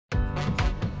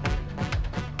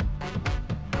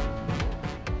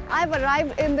I've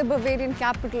arrived in the Bavarian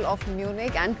capital of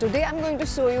Munich, and today I'm going to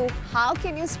show you how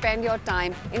can you spend your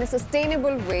time in a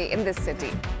sustainable way in this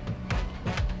city.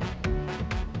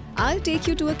 I'll take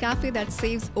you to a cafe that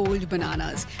saves old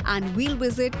bananas, and we'll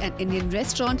visit an Indian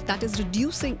restaurant that is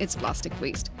reducing its plastic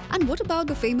waste. And what about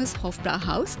the famous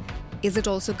Hofbräuhaus? Is it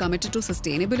also committed to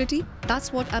sustainability?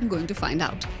 That's what I'm going to find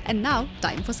out. And now,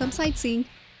 time for some sightseeing.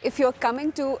 If you're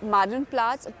coming to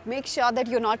Marienplatz, make sure that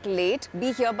you're not late.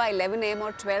 Be here by 11 AM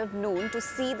or 12 noon to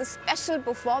see the special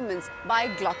performance by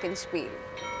Glockenspiel.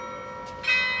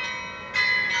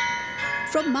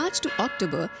 From March to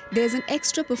October, there's an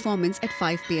extra performance at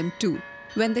 5 PM too.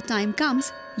 When the time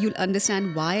comes, you'll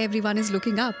understand why everyone is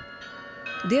looking up.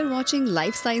 They're watching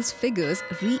life-size figures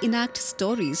reenact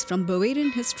stories from Bavarian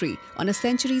history on a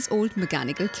centuries-old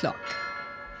mechanical clock.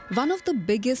 One of the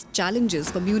biggest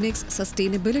challenges for Munich's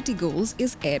sustainability goals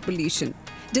is air pollution.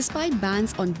 Despite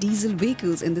bans on diesel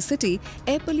vehicles in the city,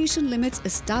 air pollution limits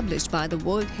established by the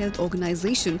World Health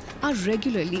Organization are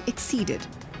regularly exceeded.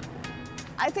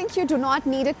 I think you do not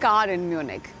need a car in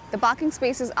Munich. The parking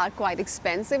spaces are quite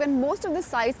expensive, and most of the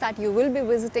sites that you will be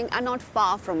visiting are not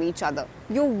far from each other.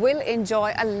 You will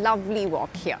enjoy a lovely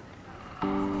walk here.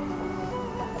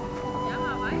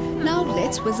 Now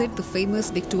let's visit the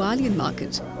famous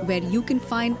Viktualienmarkt, where you can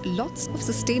find lots of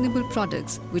sustainable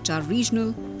products which are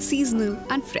regional, seasonal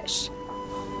and fresh.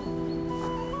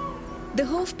 The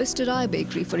Hofpfisterei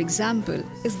bakery, for example,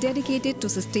 is dedicated to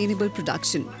sustainable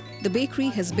production. The bakery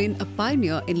has been a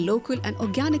pioneer in local and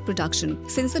organic production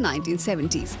since the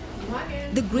 1970s.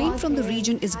 The grain from the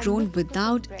region is grown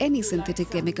without any synthetic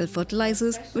chemical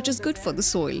fertilizers, which is good for the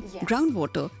soil,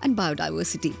 groundwater and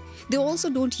biodiversity. They also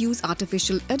don't use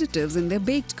artificial additives in their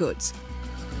baked goods.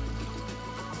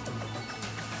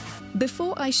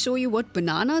 Before I show you what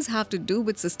bananas have to do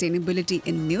with sustainability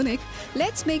in Munich,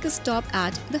 let's make a stop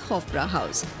at the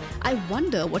Hofbräuhaus. I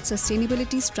wonder what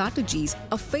sustainability strategies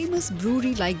a famous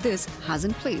brewery like this has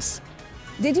in place.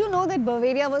 Did you know that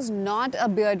Bavaria was not a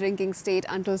beer-drinking state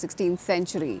until 16th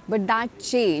century, but that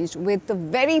changed with the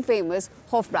very famous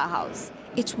Hofbräuhaus.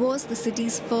 It was the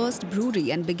city's first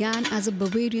brewery and began as a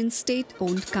Bavarian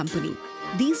state-owned company.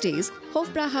 These days,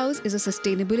 Hofbräuhaus is a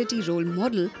sustainability role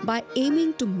model by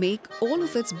aiming to make all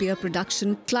of its beer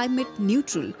production climate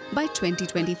neutral by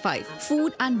 2025.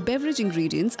 Food and beverage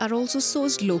ingredients are also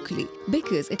sourced locally.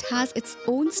 Because it has its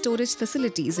own storage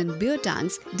facilities and beer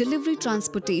tanks, delivery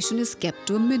transportation is kept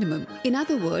to a minimum. In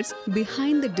other words,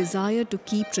 behind the desire to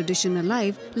keep tradition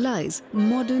alive lies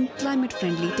modern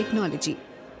climate-friendly technology.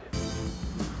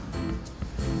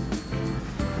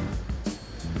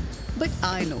 But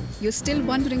I know, you're still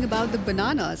wondering about the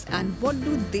bananas and what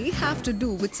do they have to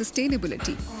do with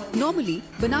sustainability. Normally,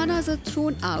 bananas are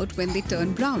thrown out when they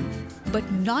turn brown,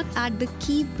 but not at the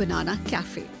key banana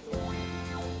cafe.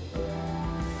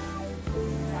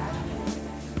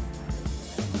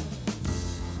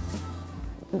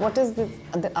 What is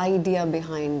the idea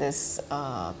behind this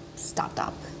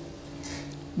startup?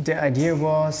 The idea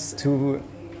was to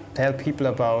tell people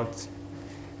about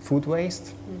food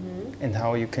waste and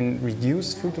how you can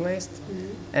reduce food waste,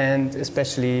 and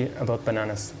especially about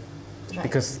bananas. Right.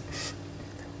 Because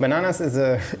bananas is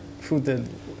a food that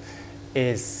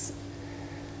is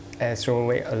thrown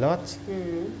away a lot,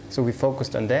 so we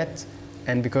focused on that.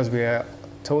 And because we are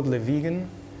totally vegan,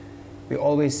 we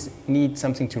always need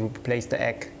something to replace the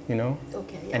egg, you know?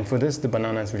 Okay, yeah. And for this, the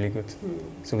banana is really good.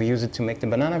 So we use it to make the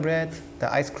banana bread,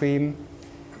 the ice cream.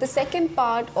 The second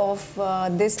part of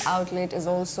this outlet is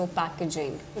also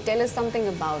packaging. Tell us something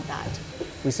about that.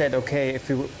 We said, okay, if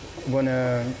we want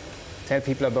to tell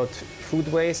people about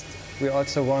food waste, we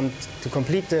also want to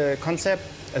complete the concept,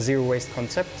 a zero waste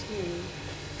concept.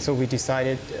 So we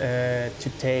decided to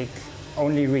take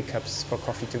only recups for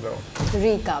coffee to go.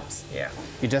 Recups? Yeah.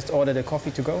 You just order the coffee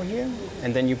to go here,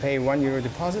 and then you pay €1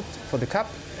 deposit for the cup.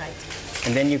 Right.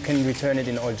 And then you can return it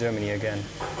in all Germany again.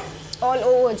 All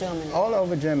over Germany? All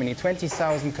over Germany,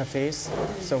 20,000 cafes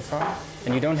so far.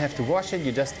 And you don't have to wash it,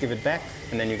 you just give it back,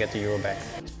 and then you get the euro back.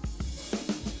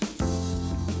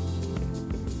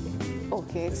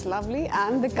 Okay, it's lovely,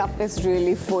 and the cup is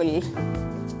really full.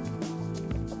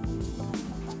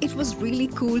 It was really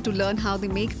cool to learn how they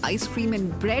make ice cream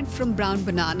and bread from brown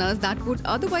bananas that would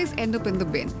otherwise end up in the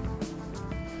bin.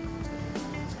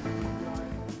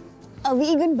 A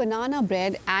vegan banana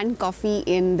bread and coffee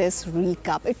in this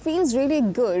re-cup. It feels really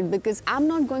good because I'm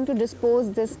not going to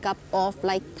dispose this cup off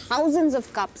like thousands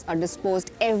of cups are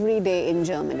disposed every day in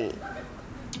Germany.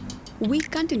 We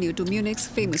continue to Munich's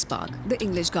famous park, the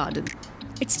English Garden.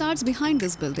 It starts behind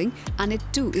this building and it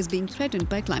too is being threatened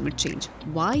by climate change.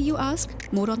 Why, you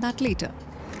ask? More on that later.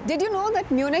 Did you know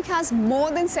that Munich has more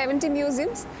than 70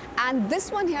 museums? And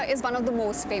this one here is one of the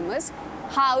most famous,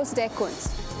 Haus der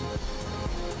Kunst.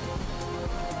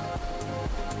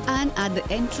 And at the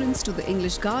entrance to the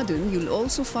English Garden, you'll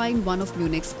also find one of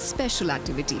Munich's special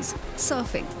activities,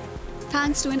 surfing,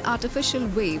 thanks to an artificial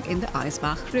wave in the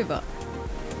Eisbach River.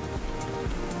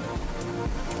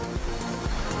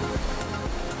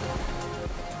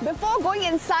 Before going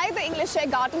inside the English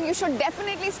Garden, you should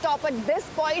definitely stop at this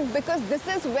point because this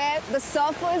is where the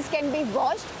surfers can be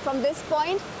watched. From this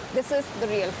point, this is the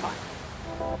real fun.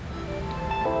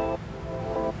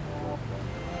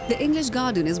 The English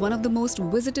Garden is one of the most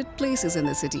visited places in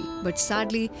the city, but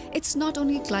sadly, it's not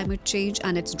only climate change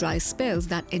and its dry spells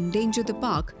that endanger the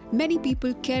park. Many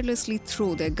people carelessly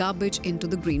throw their garbage into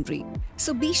the greenery.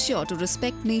 So be sure to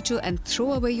respect nature and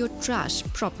throw away your trash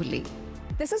properly.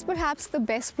 This is perhaps the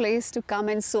best place to come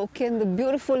and soak in the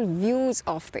beautiful views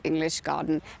of the English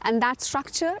Garden. And that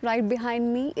structure right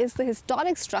behind me is the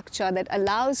historic structure that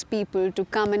allows people to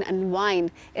come and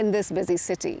unwind in this busy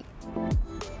city.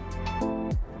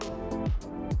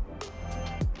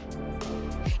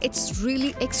 It's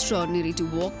really extraordinary to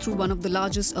walk through one of the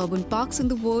largest urban parks in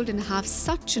the world and have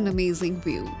such an amazing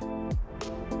view.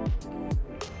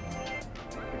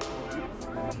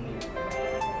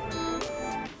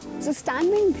 So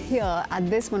standing here at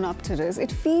this Monopteris,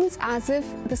 it feels as if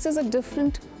this is a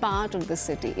different part of the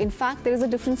city. In fact, there is a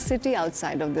different city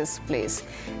outside of this place.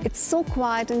 It's so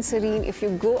quiet and serene. If you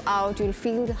go out, you'll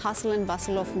feel the hustle and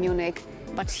bustle of Munich.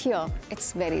 But here,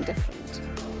 it's very different.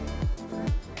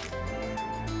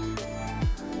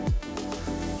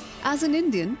 As an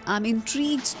Indian, I'm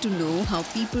intrigued to know how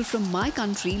people from my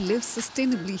country live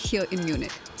sustainably here in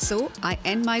Munich. So I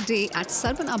end my day at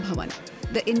Saravanaa Bhavan.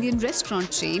 The Indian restaurant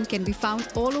chain can be found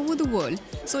all over the world,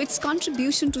 so its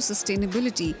contribution to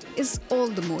sustainability is all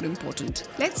the more important.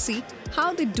 Let's see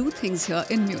how they do things here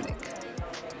in Munich.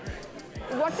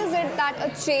 What is it that a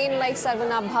chain like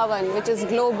Saravanaa Bhavan, which is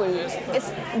global,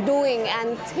 is doing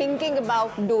and thinking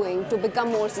about doing to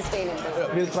become more sustainable?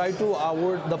 We'll try to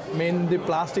avoid the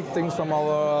plastic things from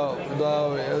our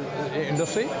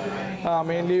industry.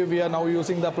 Mainly, we are now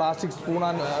using the plastic spoon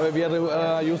and we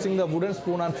are using the wooden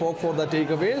spoon and fork for the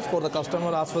takeaways for the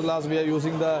customer, as well as we are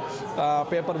using the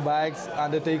paper bags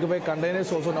and the takeaway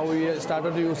containers. Also, now we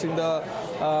started using the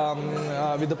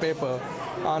with the paper.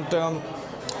 And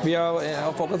we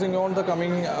are focusing on the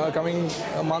coming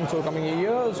months or coming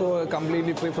year, so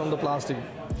completely free from the plastic.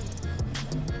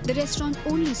 The restaurant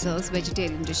only serves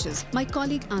vegetarian dishes. My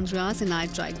colleague Andreas and I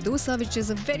tried dosa, which is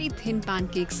a very thin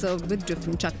pancake served with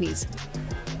different chutneys.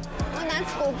 Oh,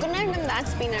 that's coconut and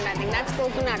that's peanut, I think. That's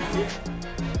coconut.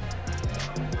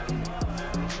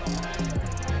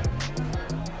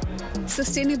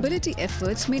 Sustainability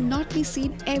efforts may not be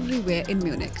seen everywhere in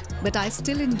Munich, but I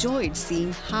still enjoyed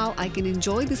seeing how I can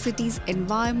enjoy the city's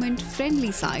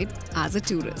environment-friendly side as a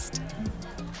tourist.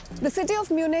 The city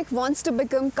of Munich wants to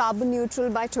become carbon neutral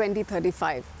by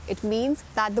 2035. It means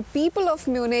that the people of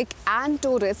Munich and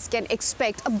tourists can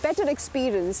expect a better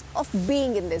experience of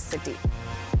being in this city.